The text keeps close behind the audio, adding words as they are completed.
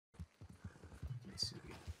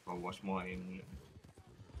Or was mine?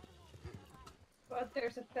 But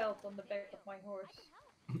there's a pelt on the back of my horse.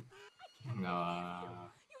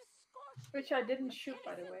 Which I didn't shoot,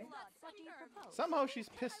 by the way. Somehow she's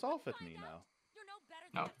pissed off at me now.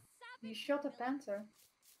 No. You shot a panther.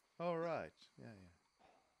 Oh, right. Yeah.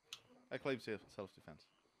 I claim self-defense.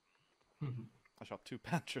 I shot 2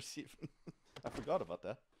 panthers even. I forgot about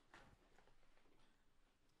that.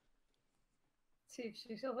 See if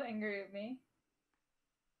she's still angry at me.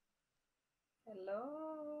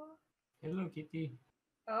 Hello? Hello, Kitty.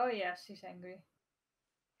 Oh yes, she's angry.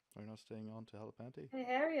 Are you not staying on to help Auntie? Hey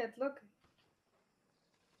Harriet, look.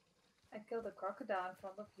 I killed a crocodile in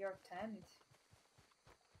front of your tent.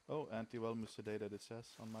 Oh, Auntie well missed the day that it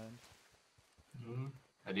says on my end.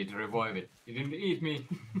 I did revive it. It didn't eat me.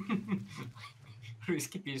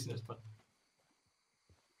 Risky business, but...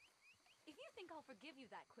 If you think I'll forgive you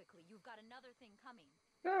that quickly, you've got another thing coming.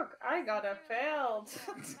 Look, I got a failed.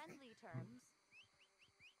 Friendly terms.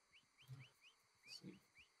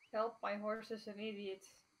 Help, my horse is an idiot.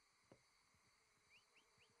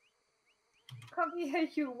 Come here,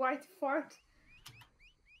 you white fart.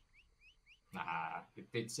 Nah,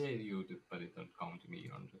 it did say YouTube, but it don't count me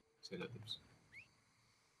on the sedatives.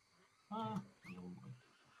 Ah, no mind.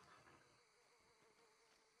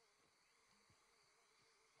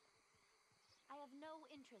 I have no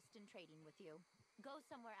interest in trading with you. Go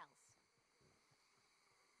somewhere else.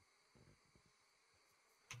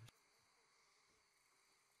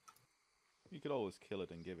 You could always kill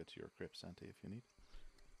it and give it to your crypts, Auntie, if you need.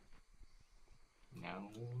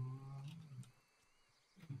 No.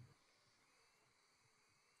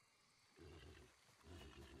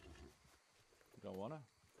 You don't wanna?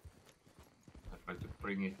 I tried to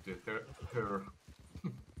bring it to her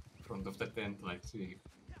front of the tent, like, see.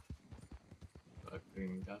 I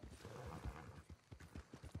bring that.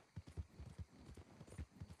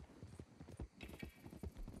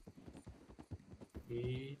 Are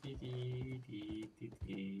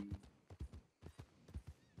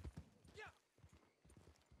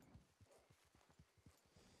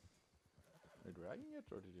you dragging it,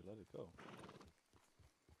 or did you let it go?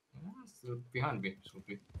 Still behind me, should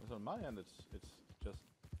be. Because on my end, it's just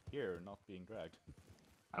here, not being dragged.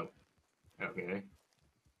 Oh. Okay.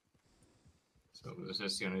 So the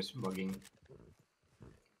session is bugging.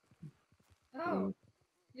 Oh,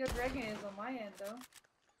 your dragon is on my end though.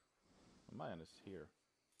 On my end, it's here.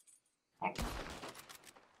 Oh.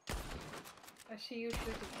 I see you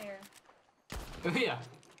shooting air. Yeah,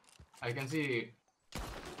 I can see.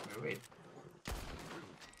 Wait.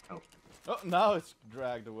 Oh. Oh, now it's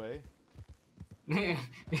dragged away. But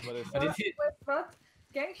it's Wait, what?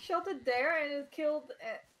 Gang shot it there and it killed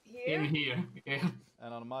here? In here, yeah.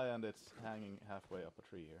 And on my end, it's hanging halfway up a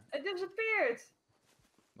tree here. It disappeared!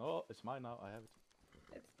 No, it's mine now. I have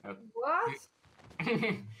it. What?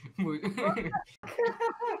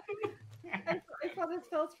 I thought it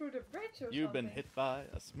fell through the bridge or You've been something. hit by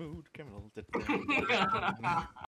a smooth criminal.